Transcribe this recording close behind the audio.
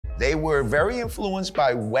They were very influenced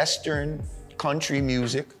by Western country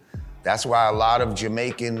music. That's why a lot of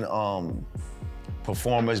Jamaican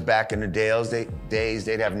performers back in the days,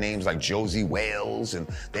 they'd have names like Josie Wales, and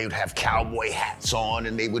they would have cowboy hats on,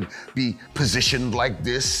 and they would be positioned like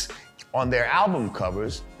this on their album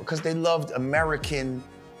covers because they loved American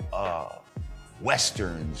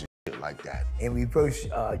Westerns and shit like that. In reverse,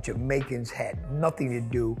 Jamaicans had nothing to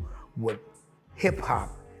do with hip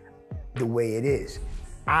hop the way it is.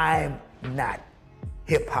 I'm not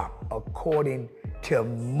hip hop according to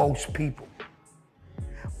most people,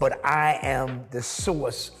 but I am the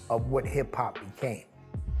source of what hip hop became.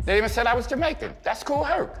 They even said I was Jamaican. That's cool,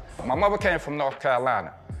 Herc. My mother came from North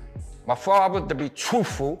Carolina. My father, to be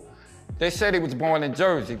truthful, they said he was born in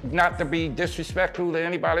Jersey, not to be disrespectful to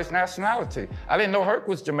anybody's nationality. I didn't know Herc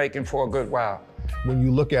was Jamaican for a good while. When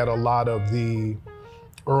you look at a lot of the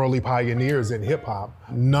early pioneers in hip hop,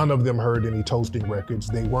 none of them heard any toasting records.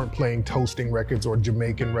 They weren't playing toasting records or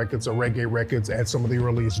Jamaican records or reggae records at some of the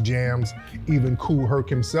earliest jams. Even Kool Herc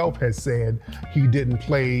himself has said he didn't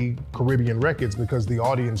play Caribbean records because the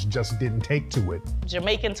audience just didn't take to it.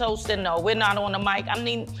 Jamaican toasting, no, we're not on the mic. I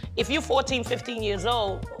mean, if you're 14, 15 years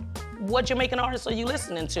old, what Jamaican artists are you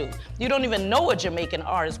listening to? You don't even know a Jamaican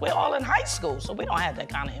artist. We're all in high school, so we don't have that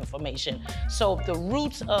kind of information. So the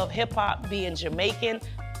roots of hip hop being Jamaican,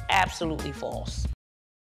 absolutely false.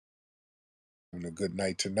 Having a good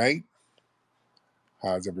night tonight.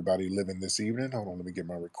 How's everybody living this evening? Hold on, let me get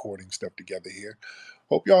my recording stuff together here.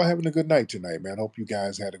 Hope y'all having a good night tonight, man. Hope you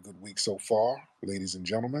guys had a good week so far, ladies and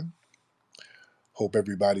gentlemen. Hope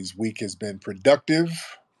everybody's week has been productive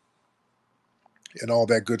and all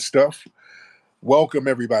that good stuff. Welcome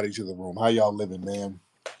everybody to the room. How y'all living, man?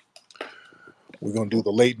 We're going to do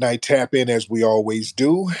the late night tap in as we always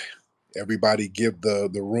do. Everybody give the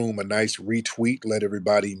room a nice retweet. Let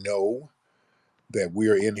everybody know that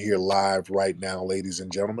we're in here live right now, ladies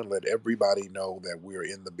and gentlemen. Let everybody know that we're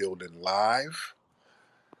in the building live.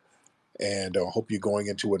 And I hope you're going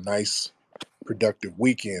into a nice, productive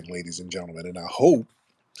weekend, ladies and gentlemen. And I hope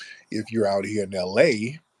if you're out here in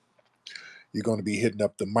LA, you're going to be hitting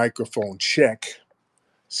up the microphone check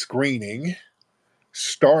screening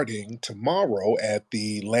starting tomorrow at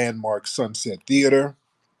the Landmark Sunset Theater.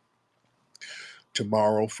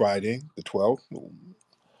 Tomorrow, Friday, the 12th.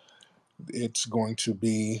 It's going to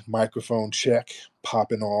be microphone check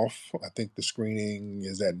popping off. I think the screening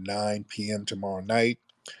is at 9 p.m. tomorrow night.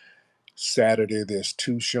 Saturday, there's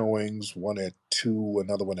 2 showings, one at 2,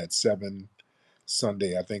 another one at 7.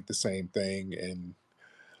 Sunday, I think the same thing, and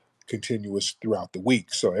continuous throughout the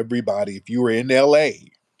week. So everybody, if you are in LA,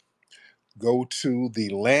 go to the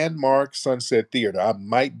Landmark Sunset Theater. I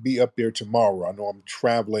might be up there tomorrow. I know I'm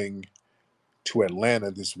traveling to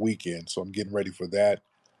Atlanta this weekend, so I'm getting ready for that.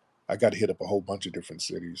 I got to hit up a whole bunch of different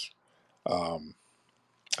cities. Oh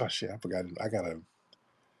shit, I forgot. I got an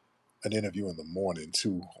interview in the morning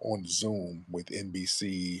too on Zoom with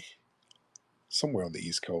NBC somewhere on the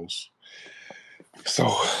East Coast. So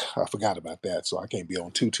I forgot about that, so I can't be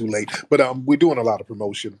on too late. But we're doing a lot of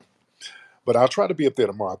promotion. But I'll try to be up there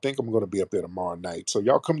tomorrow. I think I'm going to be up there tomorrow night. So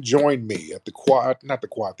y'all come join me at the not the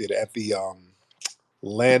Quad Theater, at the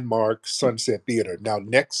Landmark Sunset Theater. Now,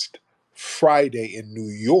 next Friday in New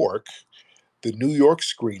York, the New York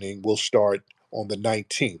screening will start on the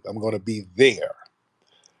 19th. I'm going to be there.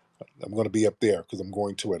 I'm going to be up there because I'm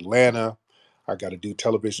going to Atlanta. I got to do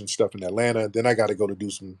television stuff in Atlanta. Then I got to go to do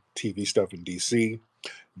some TV stuff in DC.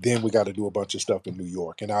 Then we got to do a bunch of stuff in New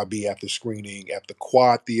York. And I'll be at the screening at the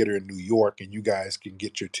Quad Theater in New York. And you guys can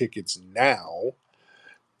get your tickets now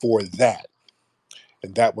for that.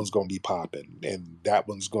 And that one's going to be popping. And that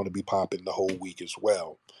one's going to be popping the whole week as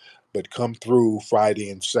well. But come through Friday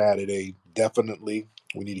and Saturday, definitely.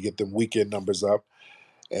 We need to get them weekend numbers up.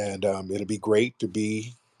 And it'll be great to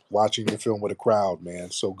be watching the film with a crowd,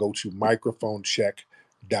 man. So go to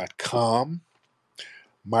microphonecheck.com,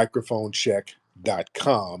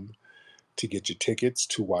 microphonecheck.com to get your tickets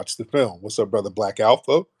to watch the film. What's up, brother Black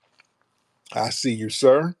Alpha? I see you,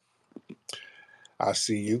 sir. I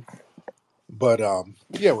see you. But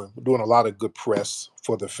yeah, we're doing a lot of good press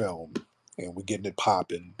for the film, and we're getting it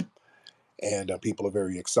popping, and people are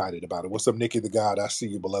very excited about it. What's up, Nikki the God? I see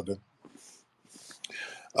you, beloved.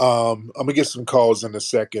 I'm gonna get some calls in a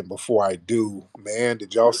second. Before I do, man,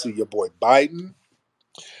 did y'all see your boy Biden?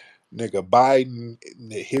 Nigga, Biden,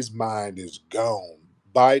 his mind is gone.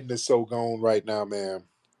 Biden is so gone right now, man.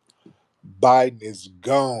 Biden is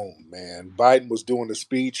gone, man. Biden was doing a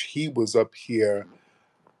speech. He was up here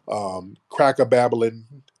cracker babbling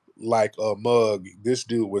like a mug. This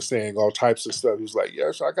dude was saying all types of stuff. He was like,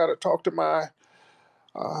 yes, I gotta talk to my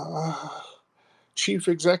chief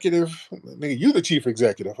executive, nigga, you the chief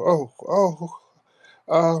executive.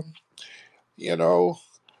 Um, you know,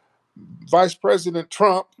 Vice President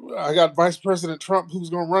Trump, I got Vice President Trump who's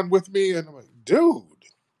going to run with me. And I'm like, dude,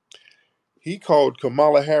 he called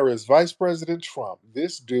Kamala Harris Vice President Trump.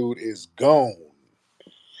 This dude is gone.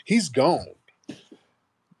 He's gone.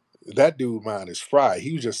 That dude mind is fried.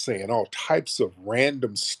 He was just saying all types of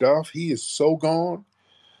random stuff. He is so gone.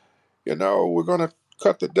 We're going to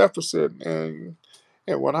cut the deficit. And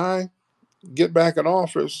when I get back in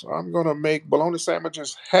office, I'm going to make bologna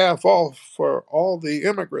sandwiches half off for all the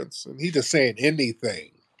immigrants. And he just saying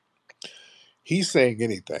anything. He's saying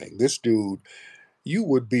anything. This dude, you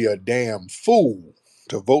would be a damn fool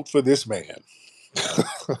to vote for this man.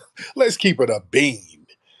 Let's keep it a bean.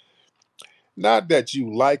 Not that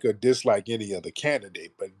you like or dislike any other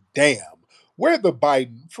candidate, but damn, where the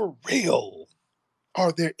Biden for real?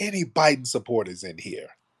 Are there any Biden supporters in here?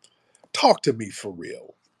 Talk to me for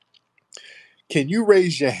real. Can you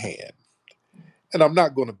raise your hand? And I'm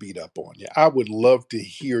not going to beat up on you. I would love to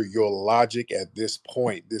hear your logic at this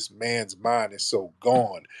point. This man's mind is so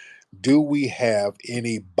gone. Do we have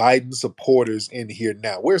any Biden supporters in here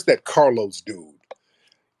now? Where's that Carlos dude?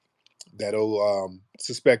 That old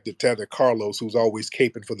suspected tether Carlos, who's always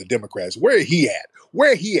caping for the Democrats. Where he at?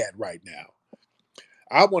 Where he at right now?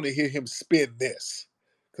 I want to hear him spin this,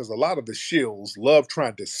 because a lot of the shills love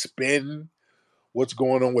trying to spin what's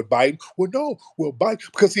going on with Biden. Biden,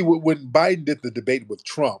 because when Biden did the debate with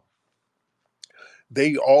Trump,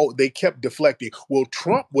 they kept deflecting. Well,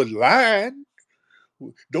 Trump was lying.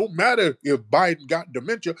 Don't matter if Biden got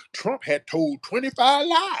dementia. Trump had told 25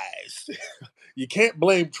 lies. You can't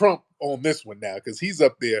blame Trump on this one now, because he's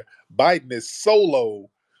up there. Biden is solo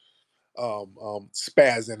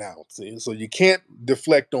spazzing out. See? So you can't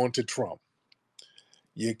deflect onto Trump.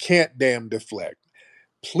 You can't damn deflect.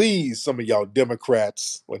 Please, some of y'all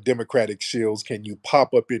Democrats or Democratic shills, can you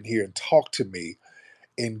pop up in here and talk to me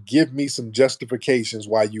and give me some justifications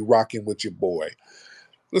why you rocking with your boy?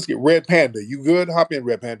 Let's get Red Panda. You good? Hop in,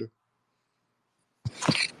 Red Panda.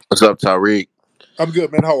 What's up, Tariq? I'm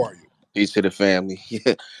good, man. How are you? Peace to the family.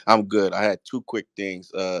 Yeah, I'm good. I had two quick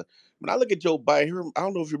things. When I look at Joe Biden, I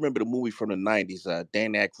don't know if you remember the movie from the '90s,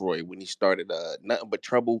 Dan Aykroyd, when he started Nothing But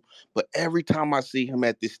Trouble. But every time I see him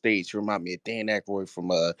at this stage, he remind me of Dan Aykroyd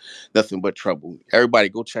from Nothing But Trouble. Everybody,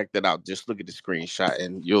 go check that out. Just look at the screenshot,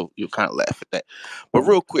 and you'll kind of laugh at that. But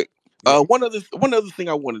real quick, one other thing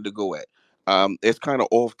I wanted to go at. It's kind of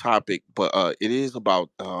off topic, but it is about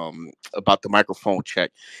the microphone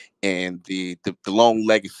check and the long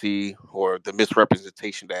legacy or the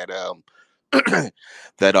misrepresentation that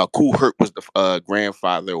that Kool Herc was the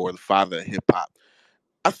grandfather or the father of hip hop.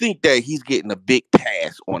 I think that he's getting a big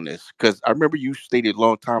pass on this, because I remember you stated a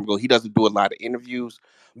long time ago he doesn't do a lot of interviews,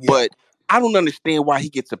 but I don't understand why he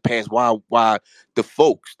gets a pass. Why the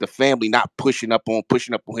folks, the family, not pushing up on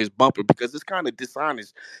his bumper, because it's kind of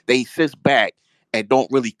dishonest that he sits back and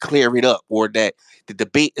don't really clear it up, or that the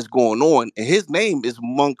debate is going on and his name is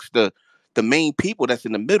amongst the main people that's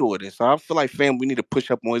in the middle of this. So I feel like family need to push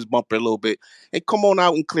up on his bumper a little bit and come on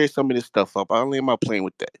out and clear some of this stuff up. I don't am not playing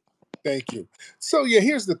with that. Thank you. So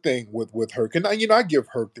here's the thing with Herc, and I give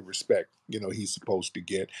Herc the respect he's supposed to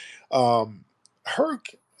get. Herc,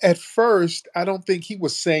 at first, I don't think he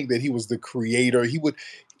was saying that he was the creator.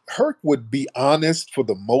 Herc would be honest for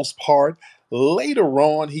the most part. Later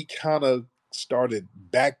on, he kind of started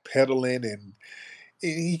backpedaling, and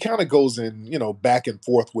he kind of goes in back and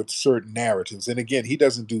forth with certain narratives. And again, he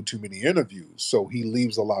doesn't do too many interviews, so he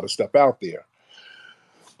leaves a lot of stuff out there.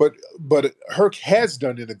 But Herc has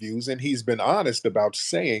done interviews, and he's been honest about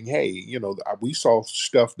saying, hey, we saw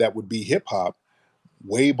stuff that would be hip hop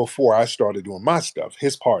way before I started doing my stuff,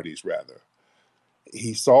 his parties rather.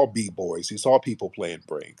 He saw b-boys, he saw people playing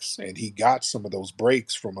breaks, and he got some of those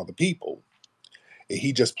breaks from other people. And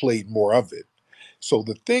he just played more of it. So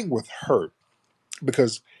the thing with Herc,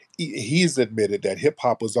 because he's admitted that hip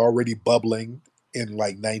hop was already bubbling in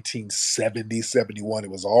like 1970, 71. It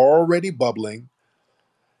was already bubbling.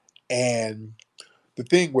 And the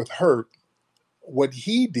thing with Herc, what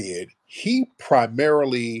he did, he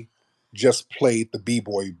primarily just played the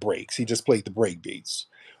b-boy breaks. He just played the break beats.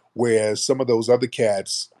 Whereas some of those other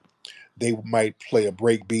cats, they might play a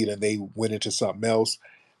break beat and they went into something else.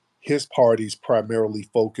 His parties primarily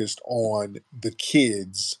focused on the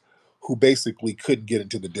kids who basically couldn't get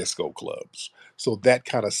into the disco clubs. So that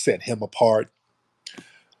kind of set him apart.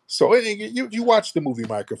 So you watch the movie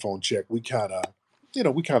Microphone Check, we kind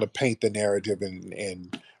of paint the narrative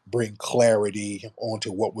and bring clarity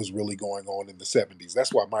onto what was really going on in the 70s.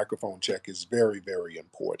 That's why Microphone Check is very, very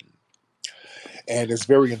important. And it's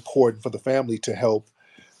very important for the family to help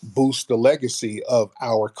boost the legacy of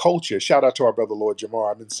our culture. Shout out to our brother Lord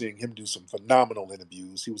Jamar. I've been seeing him do some phenomenal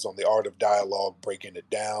interviews. He was on the Art of Dialogue, breaking it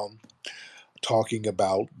down, talking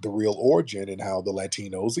about the real origin and how the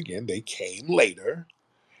Latinos, again, they came later,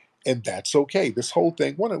 and that's okay. This whole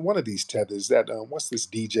thing, one of these tethers, that what's this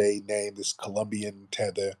DJ name? This Colombian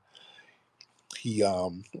tether. He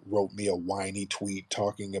wrote me a whiny tweet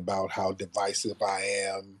talking about how divisive I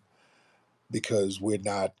am because we're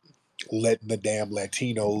not letting the damn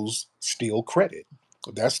Latinos steal credit.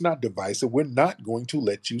 That's not divisive. We're not going to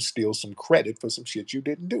let you steal some credit for some shit you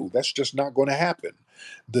didn't do. That's just not going to happen.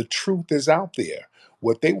 The truth is out there.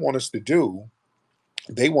 What they want us to do,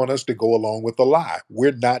 they want us to go along with the lie.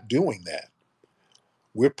 We're not doing that.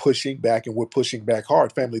 We're pushing back, and we're pushing back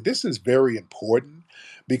hard. Family, this is very important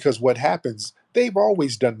because what happens, they've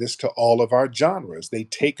always done this to all of our genres. They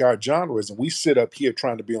take our genres and we sit up here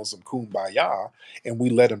trying to be on some kumbaya and we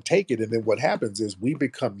let them take it. And then what happens is we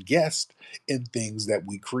become guests in things that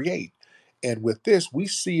we create. And with this, we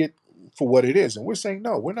see it for what it is. And we're saying,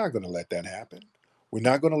 no, we're not going to let that happen. We're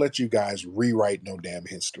not going to let you guys rewrite no damn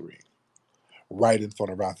history right in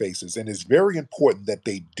front of our faces. And it's very important that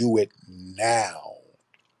they do it now.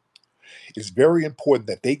 It's very important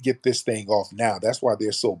that they get this thing off now. That's why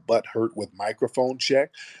they're so butthurt with microphone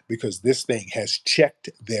check, because this thing has checked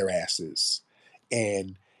their asses.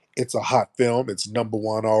 And it's a hot film. It's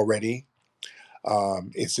 #1 already.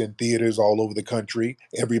 It's in theaters all over the country.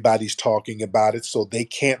 Everybody's talking about it, so they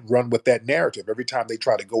can't run with that narrative. Every time they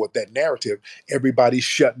try to go with that narrative, everybody's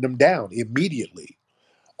shutting them down immediately.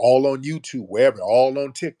 All on YouTube, wherever, all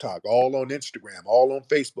on TikTok, all on Instagram, all on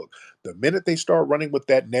Facebook. The minute they start running with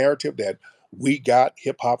that narrative that we got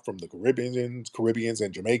hip hop from the Caribbeans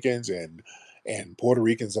and Jamaicans and Puerto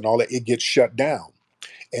Ricans and all that, it gets shut down.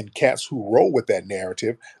 And cats who roll with that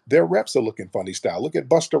narrative, their reps are looking funny style. Look at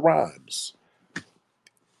Busta Rhymes.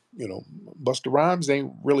 You know, Busta Rhymes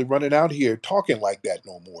ain't really running out here talking like that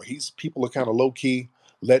no more. People are kind of low key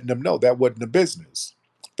letting them know that wasn't a business.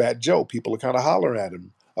 Fat Joe, people are kind of hollering at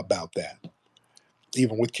him about that.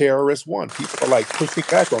 Even with KRS-One, people are like pushing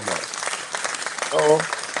back on that. Oh,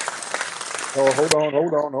 oh,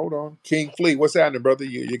 hold on. King Fleet, what's happening, brother?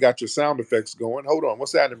 You got your sound effects going. Hold on,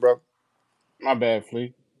 what's happening, bro? My bad,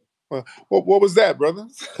 Flea. What was that, brother?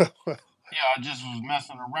 Yeah, I just was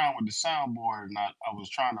messing around with the soundboard and I was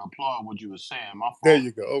trying to applaud what you were saying. My There fault.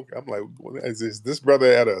 you go. Okay. I'm like, is this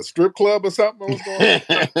brother at a strip club or something? What's going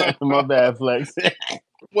My on? bad, Flex.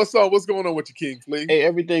 What's up? What's going on with your King Fleet? Hey,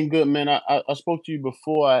 everything good, man. I spoke to you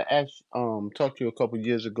before. I asked talked to you a couple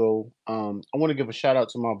years ago. I want to give a shout out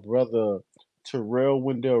to my brother Terrell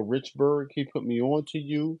Wendell Richburg. He put me on to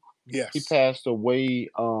you. He Yes. passed away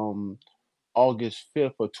August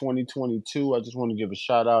 5th of 2022. I just want to give a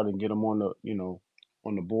shout out and get him on the,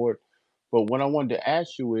 on the board. But what I wanted to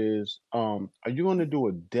ask you is, are you going to do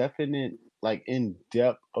a definite, like, in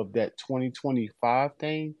depth of that 2025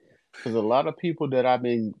 thing? Because a lot of people that I've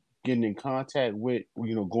been getting in contact with,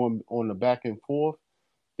 going on the back and forth,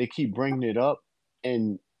 they keep bringing it up,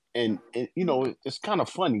 and it's kind of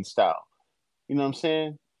funny style. You know what I'm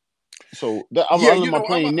saying? So Yeah, I'll land my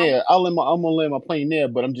plane I'm there. I'm gonna land my plane there.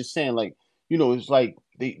 But I'm just saying, like, it's like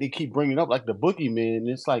they keep bringing up like the boogeyman. And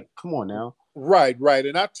it's like, come on now. right.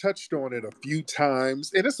 And I touched on it a few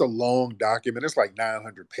times, and it's a long document. It's like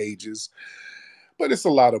 900 pages, but it's a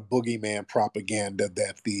lot of boogeyman propaganda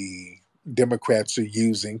that the Democrats are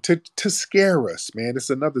using to scare us, man. It's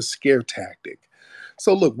another scare tactic.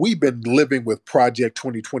 So look, we've been living with Project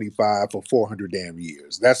 2025 for 400 damn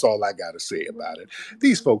years. That's all I got to say about it.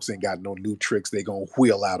 These folks ain't got no new tricks they gonna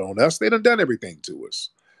wheel out on us. They done everything to us.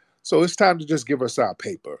 So it's time to just give us our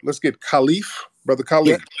paper. Let's get Khalif, brother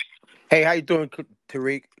Yeah. Khalif. Hey, how you doing,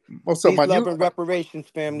 Tariq? What's up, Peace, love, and reparations,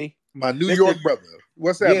 family. my New Listen, York brother?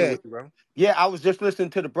 What's happening yeah, with you, bro? yeah. I was just listening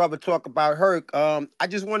to the brother talk about Herc. I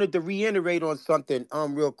just wanted to reiterate on something,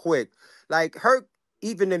 real quick. Like Herc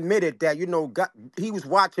even admitted that he was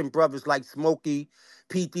watching brothers like Smokey,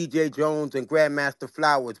 P.T.J. Jones, and Grandmaster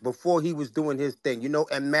Flowers before he was doing his thing,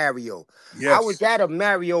 and Mario. I was Yes. at a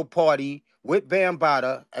Mario party with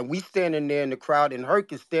Bambada, and we standing there in the crowd, and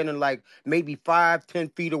Herc is standing like maybe 5, 10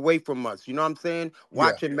 feet away from us. You know what I'm saying? Yeah.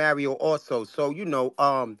 Watching Mario also. So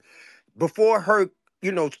before Herc,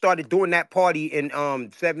 started doing that party in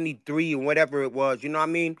 73 and whatever it was, you know what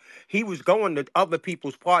I mean? He was going to other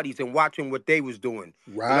people's parties and watching what they was doing.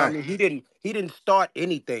 You know what I Right. mean? He didn't start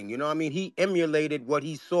anything, you know what I mean? He emulated what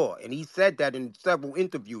he saw. And he said that in several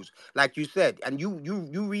interviews, like you said. And you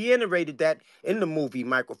reiterated that in the movie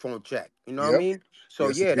Microphone Check. You know what I Yep. mean? So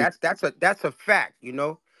Yes, yeah, indeed. that's a fact, you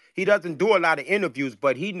know? He doesn't do a lot of interviews,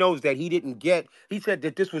 but he knows that he didn't get. He said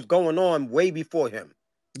that this was going on way before him.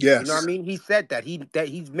 You know what I Yes. mean? He said that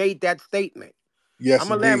he's made that statement. Yes, I'm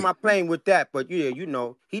gonna land indeed. my plane with that, but yeah, you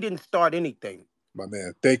know, he didn't start anything. My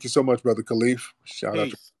man. Thank you so much, Brother Khalif. Shout out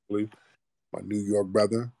to Peace. Khalif, my New York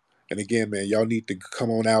brother. And again, man, y'all need to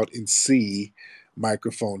come on out and see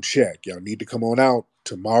Microphone Check. Y'all need to come on out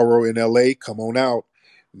tomorrow in LA. Come on out.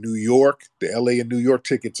 New York, the LA and New York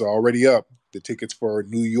tickets are already up. The tickets for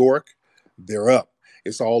New York, they're up.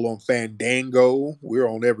 It's all on Fandango. We're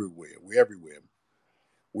on everywhere. We're everywhere.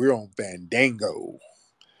 We're on Fandango.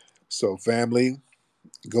 So, family,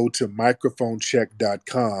 go to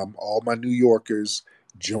microphonecheck.com. All my New Yorkers,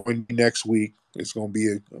 join me next week. It's going to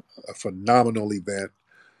be a phenomenal event.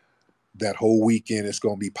 That whole weekend is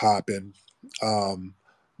going to be popping.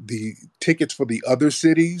 The tickets for the other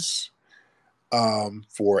cities,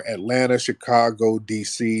 for Atlanta, Chicago,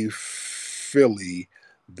 DC, Philly,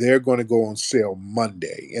 they're going to go on sale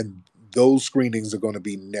Monday. And those screenings are going to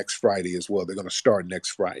be next Friday as well. They're going to start next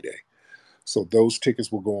Friday. So those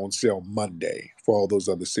tickets will go on sale Monday for all those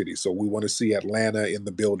other cities. So we want to see Atlanta in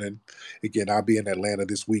the building. Again, I'll be in Atlanta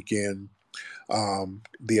this weekend.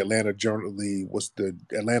 The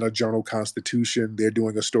Atlanta Journal Constitution. They're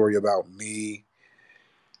doing a story about me.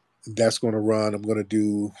 That's going to run. I'm going to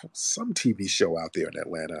do some TV show out there in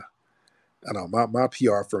Atlanta. I know my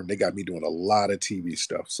PR firm, they got me doing a lot of TV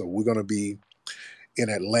stuff. So we're going to be in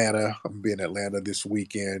Atlanta. I'm going to be in Atlanta this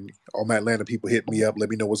weekend. All my Atlanta people hit me up. Let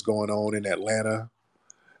me know what's going on in Atlanta.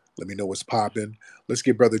 Let me know what's popping. Let's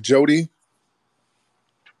get Brother Jody.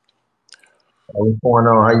 What's going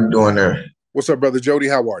on? How you doing there? What's up, Brother Jody?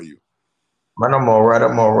 How are you? Man, I'm all right.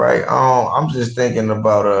 I'm all right. I'm just thinking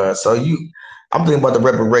about I'm thinking about the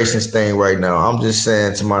reparations thing right now. I'm just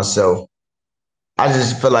saying to myself, I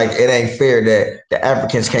just feel like it ain't fair that the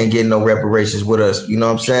Africans can't get no reparations with us. You know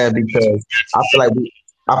what I'm saying? Because I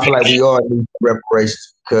feel like we all need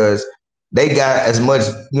reparations because they got as much,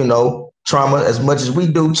 trauma as much as we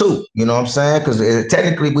do too. You know what I'm saying? Because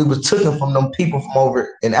technically we was taken from them people from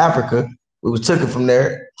over in Africa. We was taken from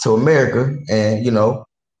there to America, and the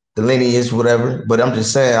lineage, whatever. But I'm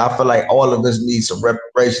just saying, I feel like all of us need some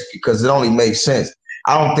reparations because it only makes sense.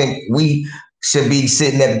 I don't think we should be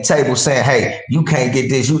sitting at the table saying, hey, you can't get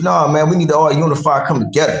this. No, man, we need to all unify, come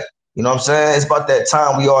together. You know what I'm saying? It's about that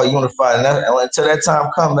time we all unify. And until that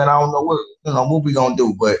time comes, man, I don't know what we gonna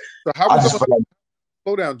do. But so how I just feel like,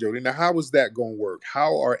 slow down, Jody. Now, how is that going to work?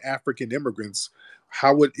 How are African immigrants,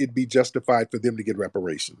 how would it be justified for them to get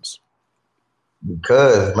reparations?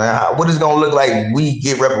 because, man, what is it gonna look like? We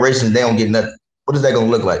get reparations, they don't get nothing. What is that gonna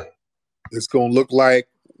look like? It's going to look like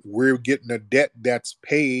we're getting a debt that's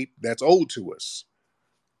paid, that's owed to us.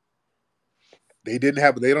 They don't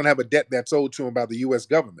have a debt that's owed to them by the U.S.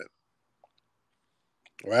 government.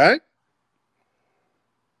 Right?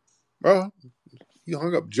 Oh, you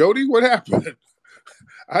hung up. Jody, what happened?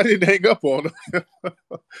 I didn't hang up on him.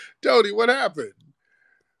 Jody, what happened?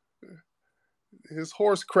 His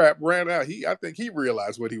horse crap ran out. I think he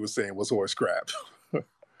realized what he was saying was horse crap.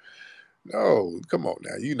 No, come on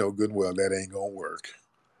now. You know good and well that ain't gonna work.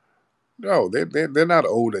 No, they're not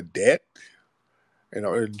owed a debt.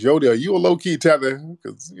 And Jody, are you a low-key tether?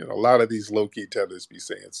 Because a lot of these low-key tethers be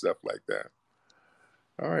saying stuff like that.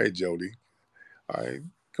 All right, Jody. All right,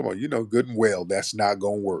 come on. You know good and well that's not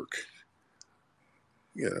gonna work.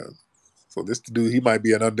 So this dude, he might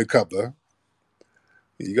be an undercover.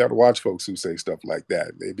 You got to watch folks who say stuff like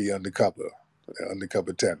that. They be undercover. They're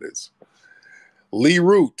undercover tethers. Lee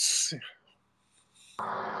Roots.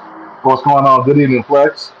 What's going on? Good evening,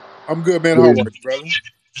 Flex. I'm good, man. Good How are evening. you, brother?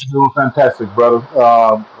 Doing fantastic, brother.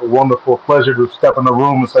 A wonderful pleasure to step in the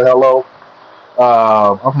room and say hello.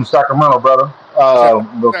 I'm from Sacramento, brother. Shout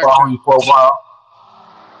Been out to following you for a while,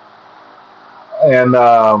 and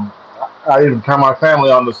I even turned my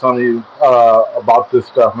family on to some of you about this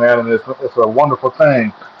stuff, man. And it's a wonderful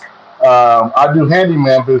thing. I do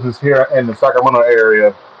handyman business here in the Sacramento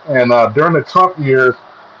area, and during the Trump years,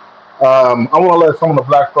 I want to let some of the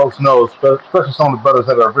black folks know, especially some of the brothers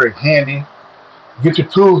that are very handy. Get your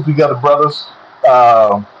tools together, brothers.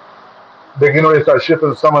 They're getting ready to start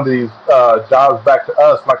shipping some of these jobs back to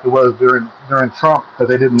us, like it was during Trump, because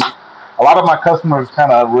they didn't. A lot of my customers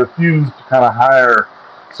kind of refused to kind of hire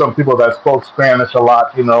some people that spoke Spanish a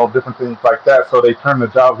lot, different things like that. So they turned the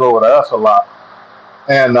jobs over to us a lot,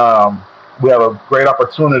 and we have a great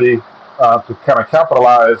opportunity to kind of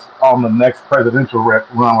capitalize on the next presidential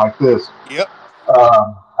run like this. Yep.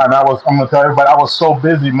 And I'm going to tell everybody, I was so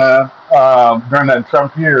busy, man, during that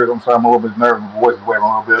Trump period. I'm sorry, I'm a little bit nervous. My voice is waiting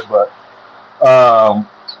a little bit, but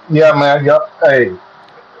yeah, man. Yep. Hey,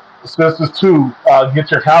 sisters too,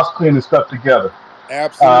 get your house clean and stuff together.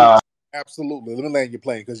 Absolutely. Absolutely. Let me land your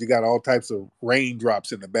plane because you got all types of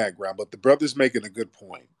raindrops in the background. But the brother's making a good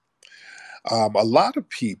point. A lot of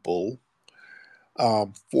people,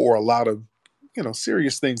 for a lot of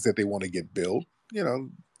serious things that they want to get built,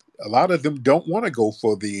 a lot of them don't want to go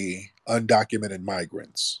for the undocumented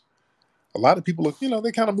migrants. A lot of people are,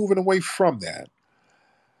 they're kind of moving away from that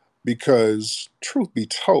because, truth be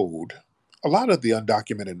told, a lot of the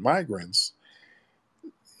undocumented migrants,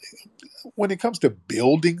 when it comes to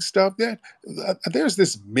building stuff, there's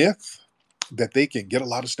this myth that they can get a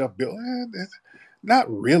lot of stuff built. Not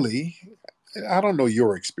really. I don't know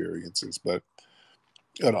your experiences, but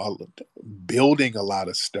building a lot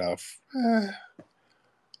of stuff,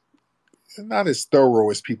 not as thorough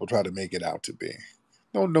as people try to make it out to be.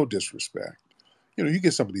 No disrespect. You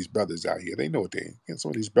get some of these brothers out here. They know what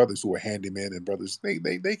some of these brothers who are handymen and brothers.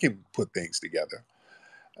 They can put things together.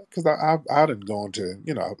 Because I done gone to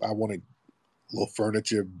I wanted a little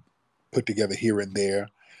furniture put together here and there.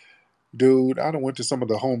 Dude, I done went to some of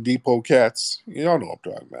the Home Depot cats. Y'all know what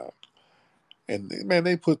I'm talking about. And man,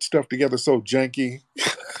 they put stuff together so janky.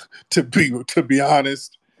 to be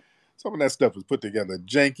honest, some of that stuff is put together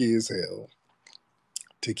janky as hell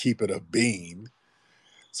to keep it a bean.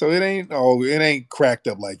 So it ain't cracked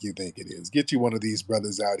up like you think it is. Get you one of these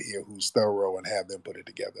brothers out here who's thorough and have them put it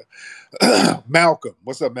together. Malcolm,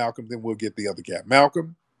 what's up, Malcolm? Then we'll get the other cat.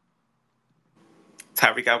 Malcolm.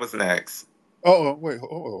 Tariq, I was next. Wait.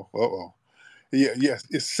 Yeah, yes.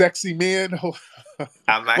 It's sexy men.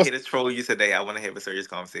 I'm not here to troll you today. I want to have a serious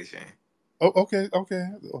conversation. Oh, okay.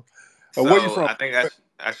 Where you So from? I think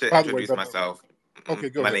I should By the way, introduce brother. myself. Okay,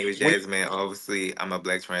 go My ahead. name is Jasmine. Obviously, I'm a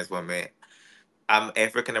black trans woman. I'm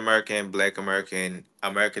African American, Black American,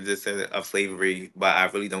 American descendant of slavery, but I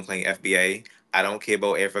really don't claim FBA. I don't care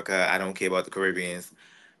about Africa. I don't care about the Caribbeans.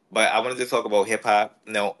 But I wanted to talk about hip hop.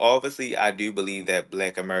 Now, obviously, I do believe that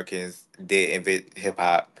Black Americans did invent hip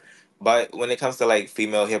hop. But when it comes to like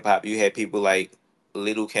female hip hop, you had people like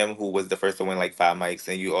Little Kim, who was the first to win like 5 mics,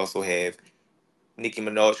 and you also have Nicki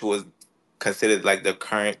Minaj, who was considered like the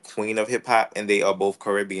current queen of hip hop, and they are both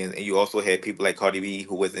Caribbean. And you also had people like Cardi B,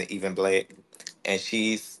 who wasn't even black, and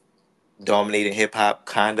she's dominating hip hop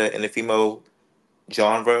kinda in the female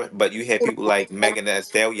genre. But you had Hold people on, like Megan Thee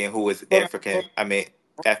Stallion, who was hold on, African. I mean,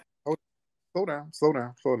 hold on, slow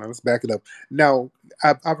down. Let's back it up. Now,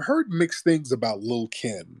 I've heard mixed things about Lil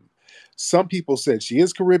Kim. Some people said she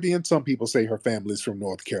is Caribbean. Some people say her family's from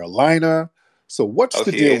North Carolina. So what's oh,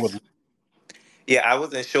 the she deal with? is. Yeah, I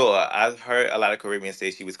wasn't sure. I've heard a lot of Caribbeans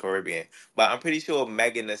say she was Caribbean, but I'm pretty sure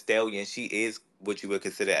Megan Thee Stallion, she is what you would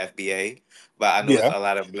consider FBA. But I noticed Yeah. a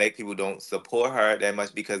lot of black people don't support her that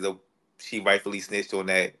much because of she rightfully snitched on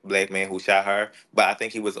that black man who shot her. But I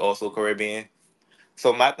think he was also Caribbean.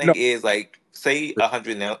 So my thing No. is like, say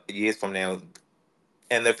 100 years from now,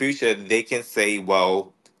 in the future, they can say,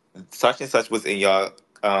 well, such and such was in your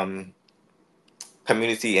um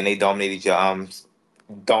community and they dominated your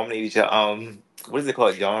what is it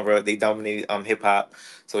called, genre? They dominated hip hop,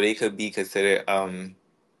 so they could be considered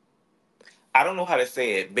I don't know how to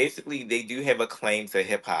say it. Basically, they do have a claim to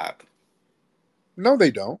hip hop. No,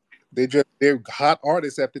 they don't. They're hot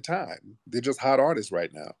artists at the time. They're just hot artists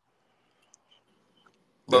right now.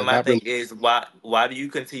 But They're my not thing really is, why do you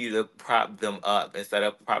continue to prop them up instead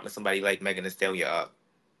of propping somebody like Megan Thee Stallion up,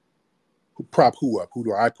 prop who up? Who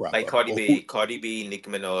do I prop like up? Or who? Cardi B, Nicki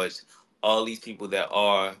Minaj, all these people that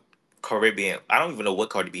are Caribbean? I don't even know what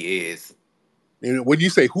Cardi B is. When you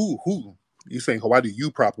say who, you saying why do you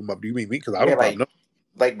prop them up? Do you mean me? Because I Yeah, don't prop them.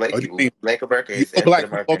 like black Or do you people, mean Black Americans, African black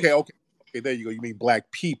people? Okay, Americans. okay. There you go. You mean black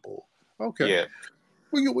people? Okay. Yeah.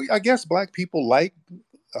 Well, I guess black people like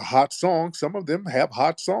a hot song. Some of them have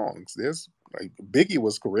hot songs. There's like Biggie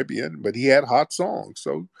was Caribbean, but he had hot songs.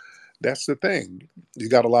 So that's the thing. You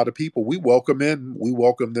got a lot of people. We welcome in. We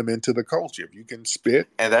welcome them into the culture. If you can spit,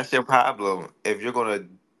 And that's your problem. If you're gonna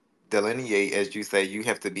delineate, as you say, you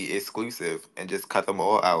have to be exclusive and just cut them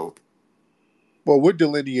all out. well, we're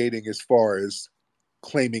delineating as far as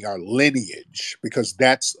claiming our lineage because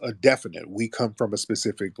that's a definite. We come from a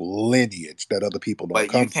specific lineage that other people don't But you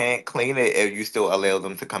come from. can't clean it if you still allow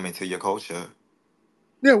them to come into your culture.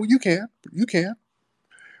 Yeah, well, you can. You can.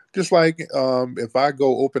 Just like if I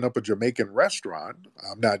go open up a Jamaican restaurant,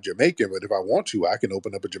 I'm not Jamaican, but if I want to, I can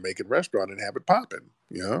open up a Jamaican restaurant and have it popping,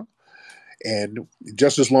 And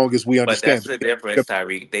just as long as we But that's understand, the difference,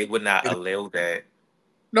 Tyreek. They would not allow that.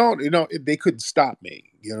 no, they couldn't stop me.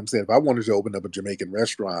 You know what I'm saying? If I wanted to open up a Jamaican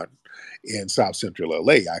restaurant in South Central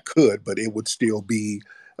LA, I could, but it would still be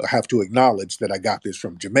have to acknowledge that I got this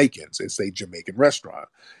from Jamaicans. It's a Jamaican restaurant.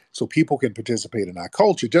 so people can participate in our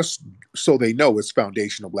culture, just so they know it's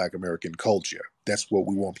foundational Black American culture. That's what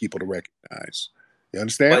we want people to recognize. You But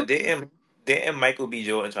understand? didn't Michael B.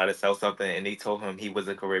 Jordan try to sell something and they told him he was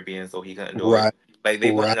a Caribbean, so he couldn't do it? Right, Like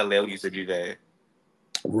they right, wouldn't allow you to do that.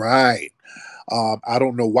 right. I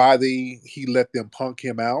don't know why he let them punk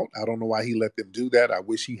him out. I don't know why he let them do that. I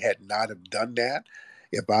wish he had not have done that.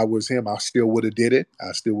 If I was him, I still would have did it.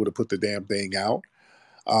 I still would have put the damn thing out.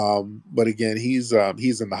 But again, he's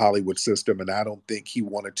in the Hollywood system, and I don't think he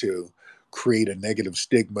wanted to create a negative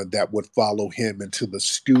stigma that would follow him into the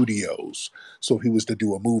studios. So if he was to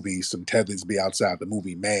do a movie, some tethers be outside the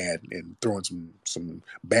movie mad and throwing some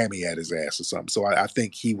bammy at his ass or something. So I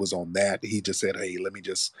think he was on that. He just said, "Hey, let me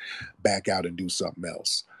just back out and do something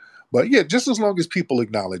else." But yeah, just as long as people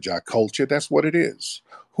acknowledge our culture, that's what it is.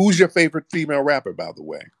 Who's your favorite female rapper, by the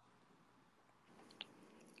way?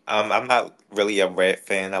 I'm not really a rap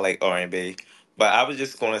fan. I like R&B, but I was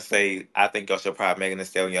just gonna say I think y'all should probably Megan Thee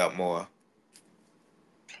Stallion up more.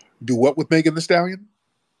 Do what with Megan Thee Stallion?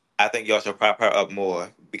 I think y'all should prop her up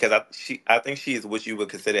more because I think she is what you would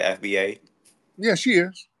consider FBA. Yeah, she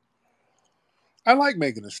is. I like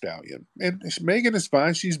Megan Thee Stallion, and Megan is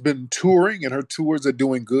fine. She's been touring, and her tours are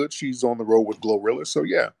doing good. She's on the road with Glorilla, so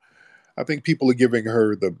yeah, I think people are giving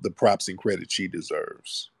her the props and credit she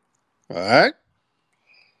deserves. All right,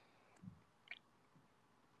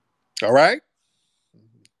 all right.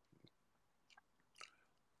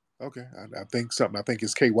 Okay, I think something. I think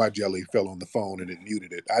it's KY Jelly fell on the phone and it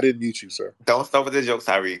muted it. I didn't mute you, sir. Don't start with the jokes,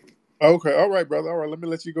 Tariq. Okay, all right, brother. All right, let me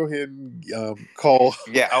let you go ahead and call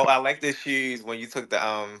Yeah. Oh, I like the shoes when you took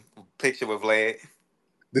the picture with Vlad.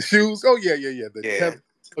 the shoes. Oh yeah, yeah, yeah. The Yeah. tether.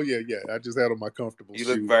 Oh yeah, yeah. I just had on my comfortable You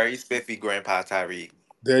look shoes. very spiffy, Grandpa Tariq.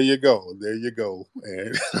 There you go. There you go.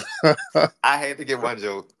 And I had to get one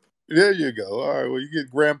joke. there you go. All right. Well, you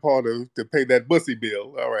get Grandpa to pay that bussy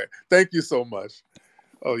bill. All right. Thank you so much.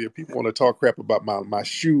 Oh yeah, people want to talk crap about my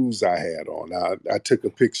shoes I had on. I took a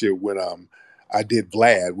picture when I did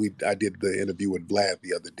Vlad. I did the interview with Vlad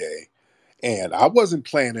the other day, and I wasn't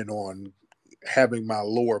planning on having my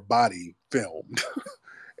lower body filmed.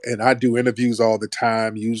 And I do interviews all the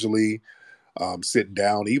time, usually sitting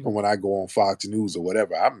down. Even when I go on Fox News or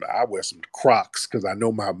whatever, I wear some Crocs because I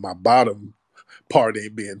know my bottom part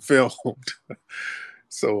ain't being filmed.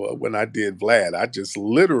 So when I did Vlad, I just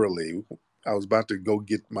literally I was about to go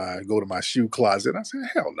to my shoe closet. I said,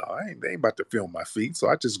 hell no, they ain't about to film my feet. So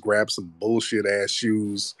I just grabbed some bullshit ass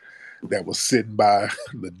shoes that was sitting by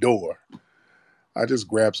the door. I just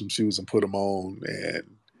grabbed some shoes and put them on, and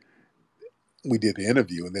we did the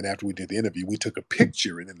interview. And then after we did the interview, we took a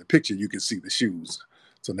picture, and in the picture you can see the shoes.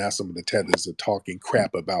 So now some of the tethers are talking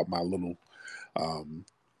crap about my little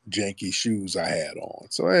janky shoes I had on.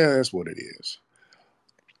 So yeah, that's what it is.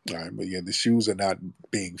 All right, but yeah, the shoes are not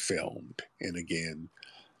being filmed. And again,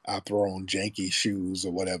 I throw on janky shoes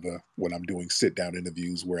or whatever when I'm doing sit down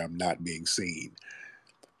interviews where I'm not being seen.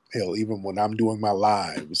 Hell, even when I'm doing my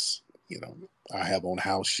lives, I have on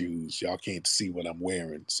house shoes. Y'all can't see what I'm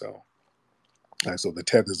wearing. So, so the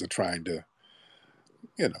tethers are trying to,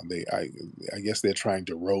 I guess they're trying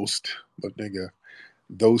to roast, but nigga,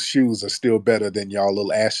 those shoes are still better than y'all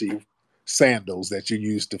little ashy sandals that you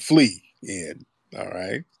used to flee in. All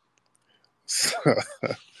right.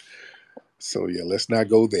 So yeah, let's not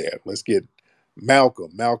go there. Let's get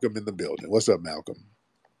Malcolm. Malcolm in the building. What's up, Malcolm?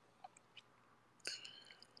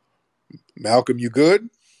 Malcolm, you good?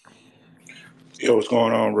 Yo, what's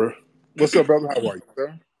going on, bro? What's up, brother? How are you,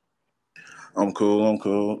 sir? I'm cool. I'm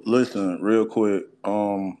cool. Listen, real quick.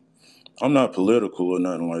 I'm not political or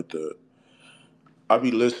nothing like that. I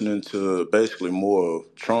be listening to basically more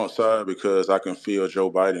of Trump's side because I can feel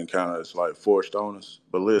Joe Biden kind of is like forced on us.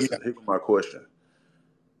 But Yeah. listen, here's my question: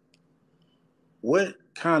 what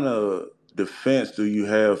kind of defense do you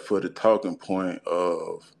have for the talking point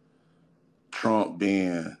of Trump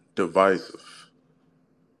being divisive?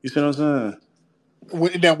 You see what I'm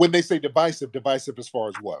saying? Now, when they say divisive, divisive as far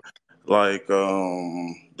as what? Like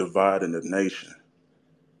dividing the nation.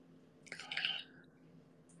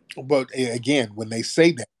 But again, when they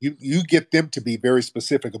say that, you get them to be very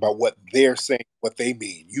specific about what they're saying, what they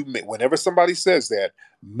mean. Whenever somebody says that,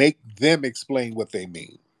 make them explain what they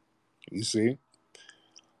mean. You see,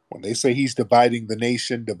 when they say he's dividing the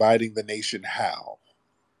nation how?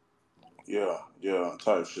 Yeah,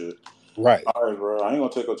 type shit. Right. All right, bro. I ain't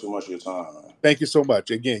gonna take up too much of your time, man. Thank you so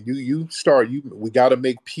much. Again, we got to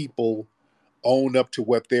make people own up to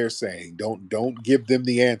what they're saying. Don't give them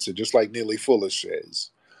the answer. Just like Neely Fuller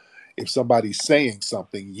says, if somebody's saying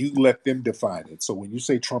something, you let them define it. So when you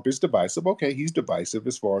say Trump is divisive, okay, he's divisive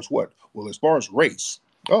as far as what? Well, as far as race.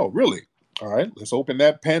 Oh, really? All right, let's open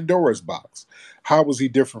that Pandora's box. How was he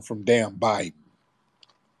different from damn Biden?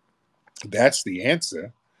 That's the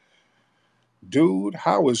answer. Dude,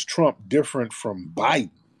 how is Trump different from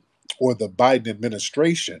Biden or the Biden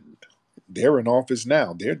administration? They're in office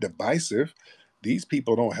now. They're divisive. These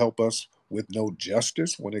people don't help us with no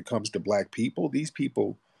justice when it comes to black people. These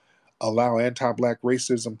people allow anti-black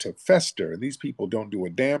racism to fester. These people don't do a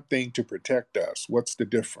damn thing to protect us. What's the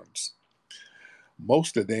difference?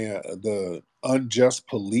 Most of the unjust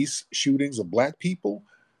police shootings of black people,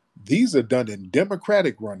 these are done in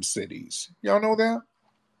Democratic run cities. Y'all know that?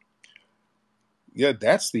 Yeah,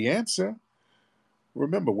 that's the answer.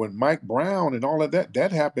 Remember when Mike Brown and all of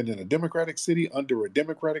that happened in a Democratic city under a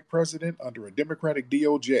Democratic president, under a Democratic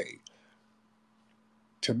DOJ.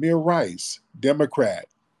 Tamir Rice, Democrat.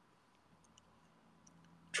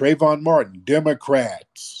 Trayvon Martin,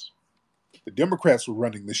 Democrats. The Democrats were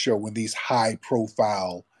running the show when these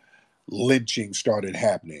high-profile lynchings started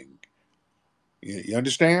happening. You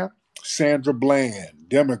understand? Sandra Bland,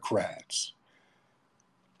 Democrats.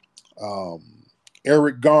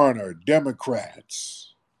 Eric Garner,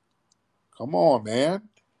 Democrats. Come on, man.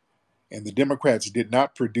 And the Democrats did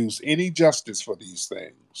not produce any justice for these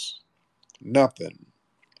things. Nothing.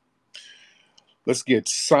 Let's get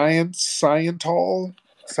Scientologist,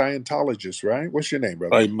 right? What's your name,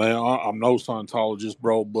 brother? Hey man, I'm no Scientologist,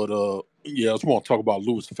 bro, but yeah, I just want to talk about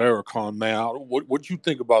Louis Farrakhan, man. What you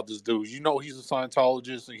think about this dude? You know he's a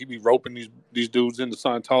Scientologist and he be roping these dudes into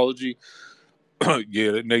Scientology.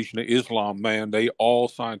 Yeah, that Nation of Islam, man, they all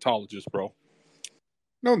Scientologists, bro.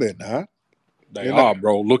 No, they're not. They are,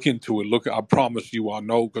 bro. Look into it. Look, I promise you, I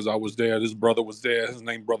know because I was there. This brother was there. His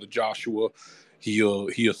name, Brother Joshua. He a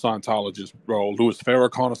Scientologist, bro. Louis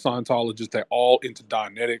Farrakhan, a Scientologist. They're all into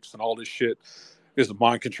Dianetics and all this shit. It's a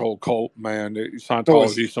mind control cult, man.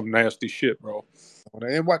 Scientology is some nasty shit, bro.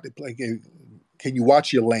 And what they play? Can you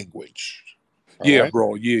watch your language? Yeah, right?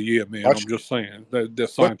 Bro. Yeah, man. I'm just saying that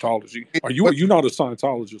Scientology. You're not a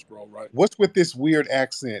Scientologist, bro, right? What's with this weird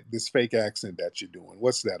accent, this fake accent that you're doing?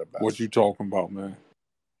 What's that about? What you talking about, man?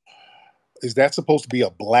 Is that supposed to be a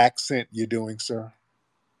black scent you're doing, sir?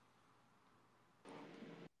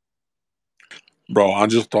 Bro, I'm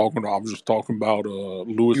just talking about Louis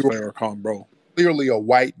Farrakhan, bro. Clearly a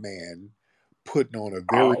white man putting on a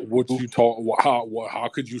very how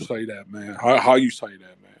could you say that, man? How you say that,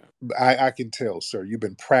 man? I can tell, sir. You've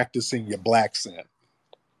been practicing your black scent.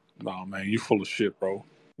 Nah, man, you full of shit, bro.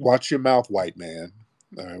 Watch your mouth, white man.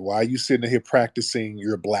 All right, why are you sitting here practicing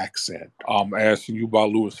your black scent? I'm asking you about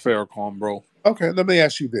Louis Farrakhan, bro. Okay, let me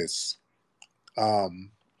ask you this.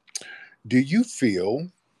 Do you feel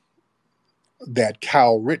that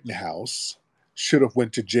Kyle Rittenhouse should have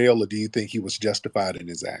went to jail, or do you think he was justified in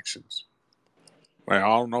his actions? Man, I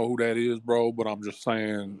don't know who that is, bro, but I'm just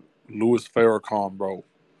saying Louis Farrakhan, bro.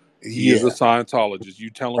 He is a Scientologist.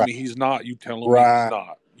 You telling me he's not? You telling me he's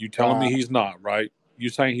not? You telling me he's not, right? You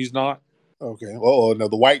saying he's not? Okay. Oh no,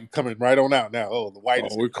 the white coming right on out now. Oh, the white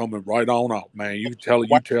is we're coming right on out, man. You tell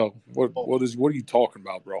what are you talking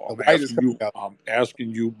about, bro? I'm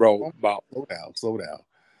asking you, bro, about slow down.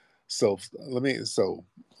 So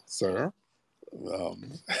sir,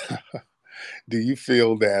 do you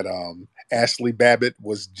feel that Ashley Babbitt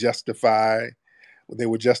was justified? They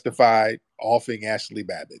were justified offing Ashley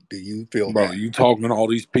Babbitt. Do you feel bro, that? You talking to all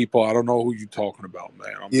these people? I don't know who you talking about,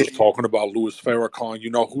 man. I'm just talking about Louis Farrakhan. You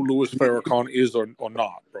know who Louis Farrakhan is or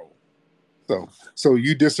not, bro? So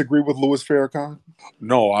you disagree with Louis Farrakhan?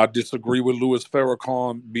 No, I disagree with Louis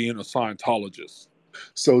Farrakhan being a Scientologist.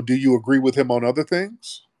 So do you agree with him on other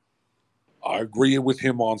things? I agree with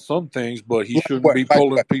him on some things, but he shouldn't be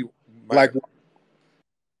pulling people. Man. Like what?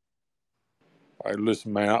 All right,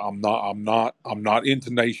 listen, man. I'm not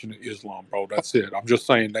into Nation of Islam, bro. That's it. I'm just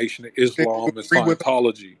saying Nation of Islam is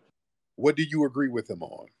Scientology. What do you agree with him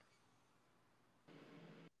on?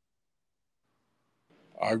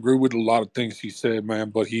 I agree with a lot of things he said, man.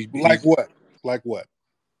 But what? Like what?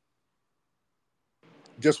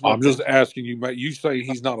 I'm just asking you, man. You say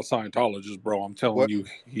he's not a Scientologist, bro. I'm telling you,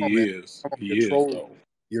 he is. He is, bro.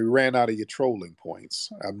 You ran out of your trolling points.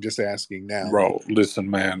 I'm just asking now, bro. Listen,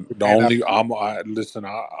 man. I'm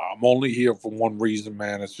only here for one reason,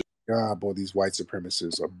 man. It's just God, boy, these white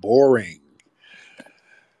supremacists are boring.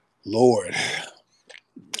 Lord,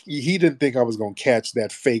 he didn't think I was going to catch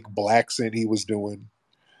that fake black scent he was doing.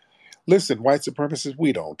 Listen, white supremacists,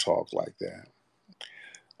 we don't talk like that.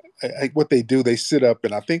 What they do, they sit up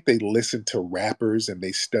and I think they listen to rappers and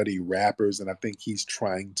they study rappers, and I think he's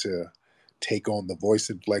trying to take on the voice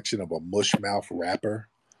inflection of a mush mouth rapper.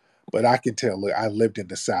 But I can tell, look, I lived in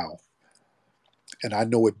the South. and I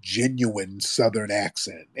know a genuine Southern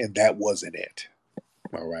accent, and that wasn't it.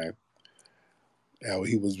 All right.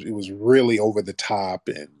 It was really over the top,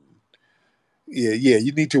 and yeah,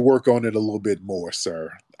 you need to work on it a little bit more,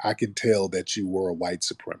 sir. I can tell that you were a white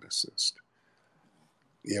supremacist.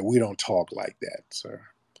 Yeah, we don't talk like that, sir.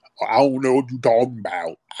 I don't know what you talking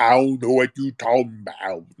about. I don't know what you talking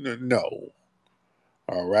about. No.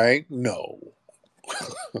 All right? No.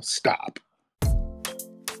 Stop.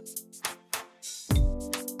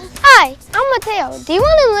 Hi, I'm Mateo. Do you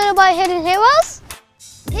want to learn about Hidden Heroes?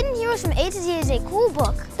 Hidden Heroes from A to Z is a cool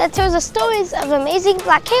book that tells the stories of amazing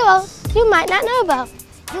black heroes you might not know about.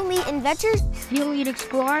 You'll meet inventors, you'll meet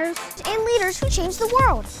explorers, and leaders who change the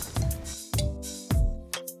world.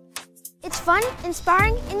 It's fun,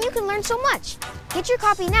 inspiring, and you can learn so much. Get your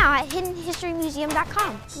copy now at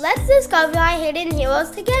hiddenhistorymuseum.com. Let's discover our hidden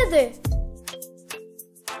heroes together.